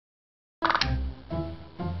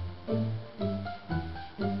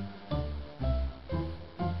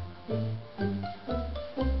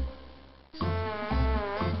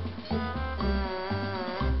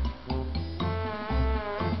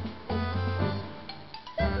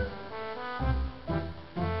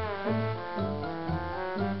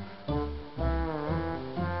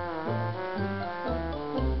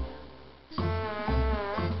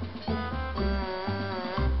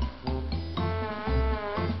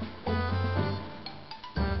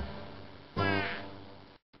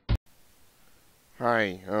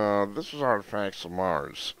Hi, this is Artifacts of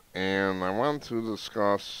Mars, and I wanted to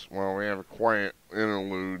discuss, well, we have a quiet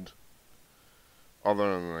interlude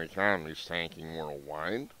other than the economy's tanking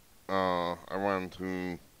worldwide. I wanted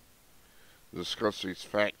to discuss these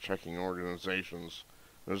fact-checking organizations.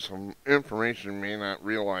 There's some information you may not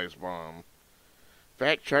realize about them.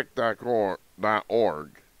 Factcheck.org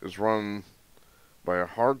is run by a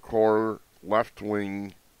hardcore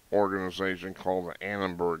left-wing organization called the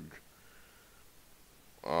Annenberg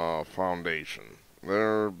Foundation.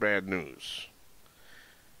 They're bad news.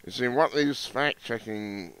 You see, what these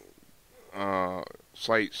fact-checking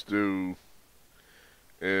sites do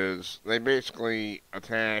is they basically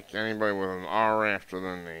attack anybody with an R after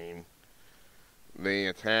their name. They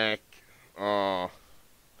attack,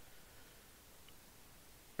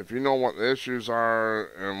 if you know what the issues are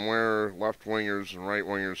and where left-wingers and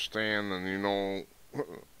right-wingers stand, then you know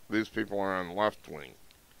these people are on the left wing.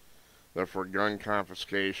 They're for gun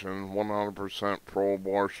confiscation, 100%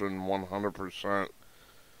 pro-abortion,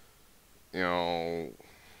 100%,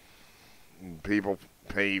 people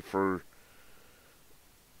pay for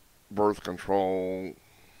birth control.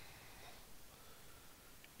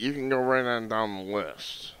 You can go right on down the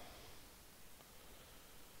list.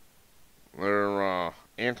 They're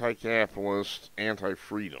anti-capitalist,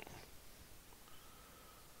 anti-freedom.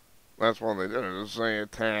 That's what they do, is they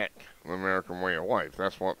attack the American way of life.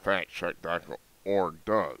 That's what factcheck.org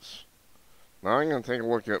does. Now I'm going to take a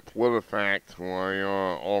look at Politifact, who I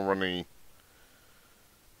already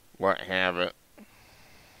let have it.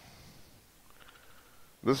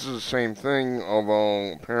 This is the same thing,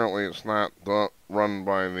 although apparently it's not run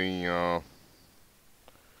by the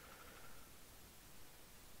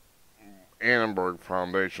Annenberg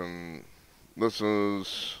Foundation. This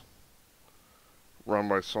is run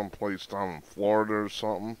by some place down in Florida or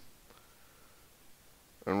something.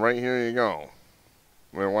 And right here you go.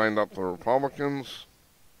 They lined up the Republicans.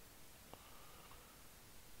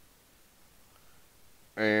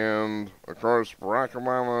 And, of course, Barack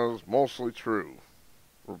Obama is mostly true.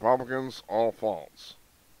 Republicans, all false.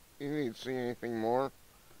 You need to see anything more?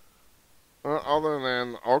 Other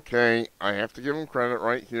than, okay, I have to give him credit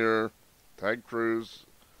right here. Ted Cruz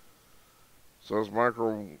says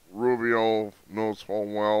Marco Rubio knows full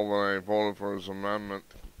well that I voted for his amendment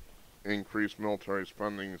to increase military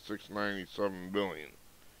spending to $697 billion.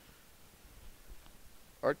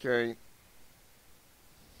 Okay,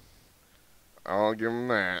 I'll give him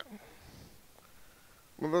that.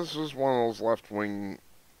 But this is one of those left-wing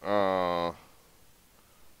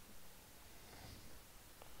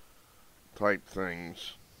type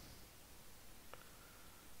things.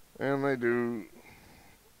 And they do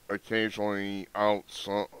occasionally out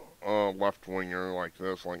some left-winger like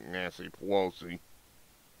this, like Nancy Pelosi.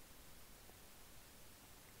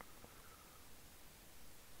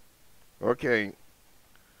 Okay,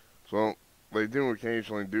 so they do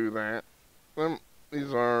occasionally do that. Then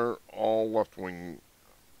these are all left-wing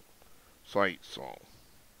sites, so.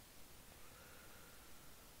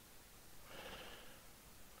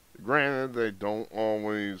 Granted, they don't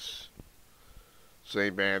always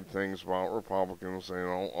say bad things about Republicans. They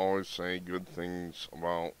don't always say good things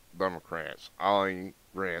about Democrats. I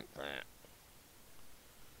grant that.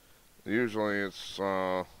 Usually it's,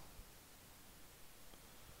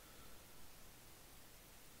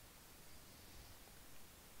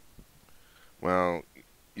 well,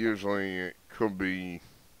 usually it could be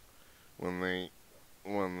when the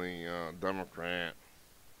Democrat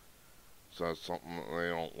says something that they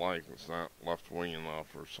don't like, it's not left-wing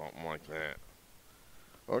enough or something like that.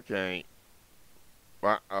 Okay,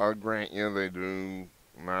 but I'll grant you they do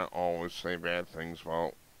not always say bad things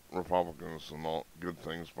about Republicans and all good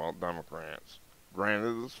things about Democrats.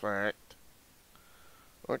 Granted this fact.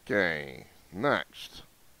 Okay, next.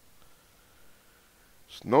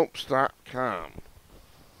 Snopes.com.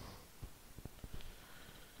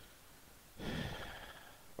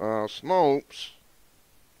 Snopes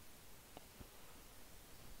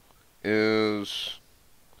is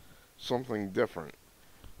something different.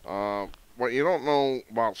 What you don't know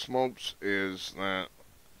about Snopes is that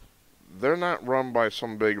they're not run by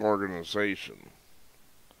some big organization.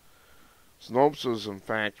 Snopes is in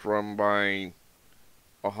fact run by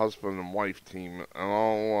a husband and wife team, and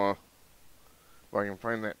I'll, if I can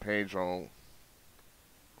find that page, I'll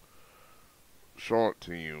show it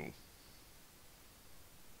to you.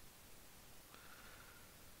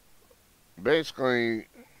 Basically,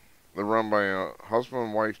 they're run by a husband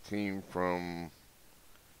and wife team from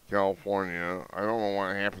California. I don't know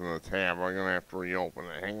what happened to the tab. I'm going to have to reopen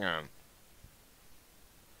it. Hang on.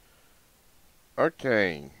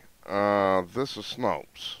 Okay. This is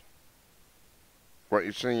Snopes. what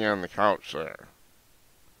you're seeing on the couch there.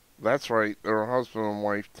 That's right, they're a husband and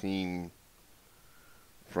wife team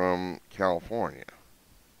from California.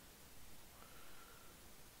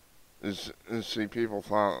 See, people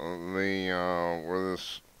thought they were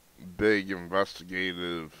this big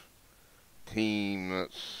investigative team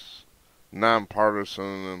that's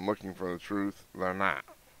nonpartisan and looking for the truth. They're not.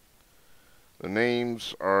 The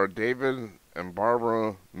names are David and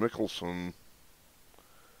Barbara Mickelson.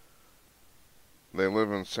 They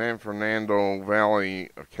live in San Fernando Valley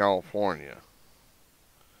of California.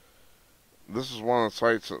 This is one of the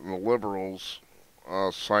sites that the liberals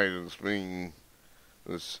cited as being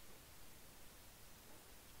this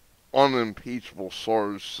unimpeachable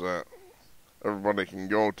source that everybody can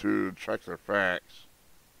go to check their facts.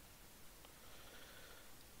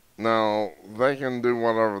 Now, they can do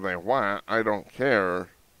whatever they want. I don't care.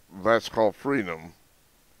 That's called freedom.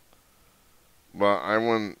 But I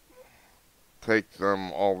wouldn't take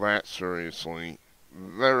them all that seriously.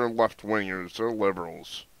 They're left-wingers. They're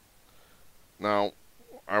liberals. Now,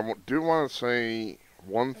 I do want to say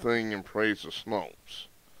one thing in praise of Snopes.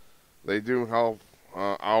 They do help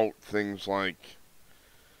out things like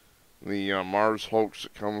the Mars hoax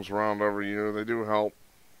that comes around every year. They do help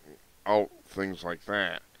out things like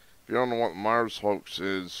that. If you don't know what Mars hoax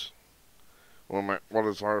is, what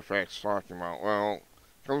is Artifacts talking about? Well,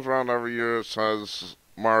 it comes around every year. It says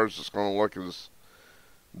Mars is going to look as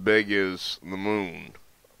big as the moon.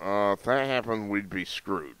 If that happened, we'd be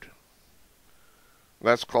screwed.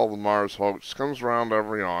 That's called the Mars hoax. It comes around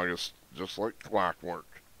every August, just like clockwork.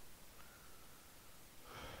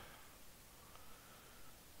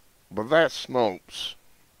 But that's Snopes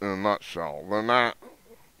in a nutshell. They're not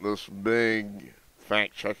this big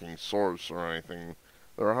fact-checking source or anything.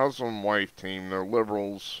 They're a husband and wife team. They're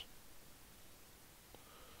liberals.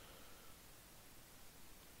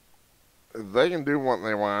 They can do what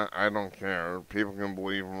they want. I don't care. People can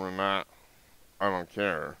believe them or not. I don't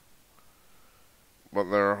care. But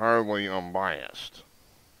they're hardly unbiased.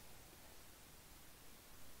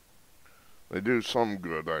 They do some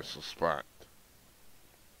good, I suspect.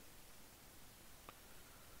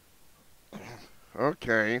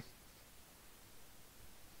 Okay.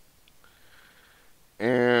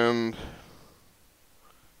 And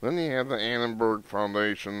then you have the Annenberg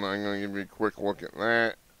Foundation. I'm going to give you a quick look at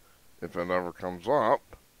that, if it ever comes up.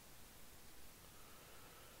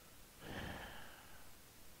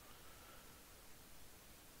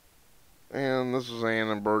 And this is the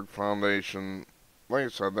Annenberg Foundation. Like I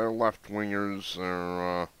said, they're left-wingers.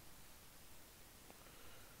 They're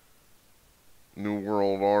New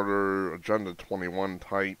World Order, Agenda 21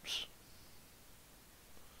 types.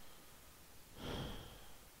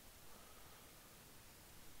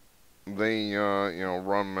 They,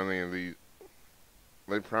 run many of these.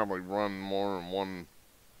 They probably run more than one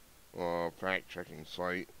fact-checking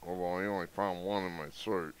site, although I only found one in my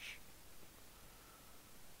search.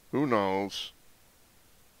 Who knows?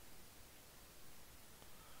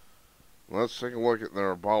 Let's take a look at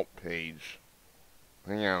their About page.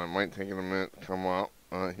 Hang on, it might take it a minute to come up.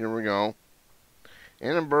 Here we go.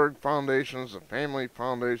 Annenberg Foundation is a family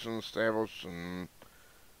foundation established in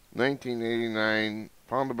 1989,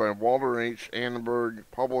 founded by Walter H. Annenberg,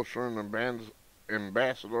 publisher and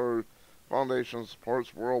ambassador. Foundation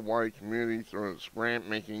supports worldwide community through its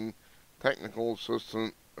grant-making, technical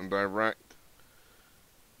assistance, and direct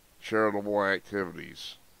charitable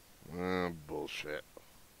activities. Bullshit.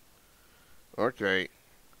 Okay.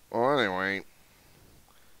 Well, anyway,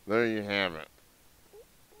 there you have it.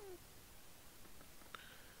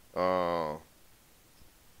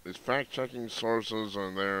 These fact-checking sources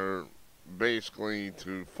are there basically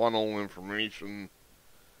to funnel information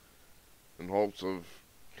in hopes of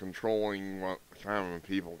controlling what common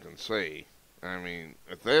people can say. I mean,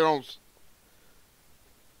 if they don't,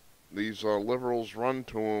 these liberals run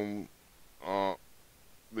to them,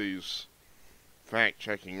 these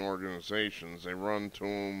fact-checking organizations, they run to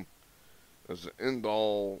them as an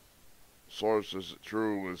end-all source. Is it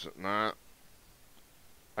true? Is it not?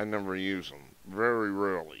 I never use them. Very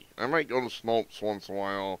rarely. I might go to Snopes once in a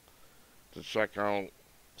while to check out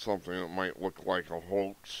something that might look like a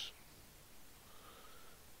hoax.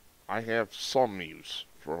 I have some use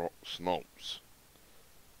for Snopes,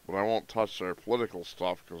 but I won't touch their political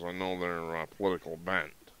stuff because I know they're political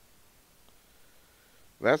bent.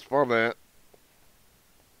 That's about it.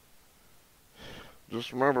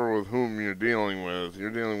 Just remember with whom you're dealing with. You're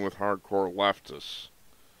dealing with hardcore leftists.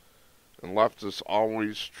 And leftists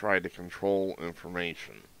always try to control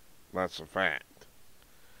information. That's a fact.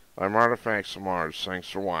 I'm Artifacts of Mars. Thanks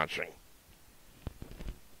for watching.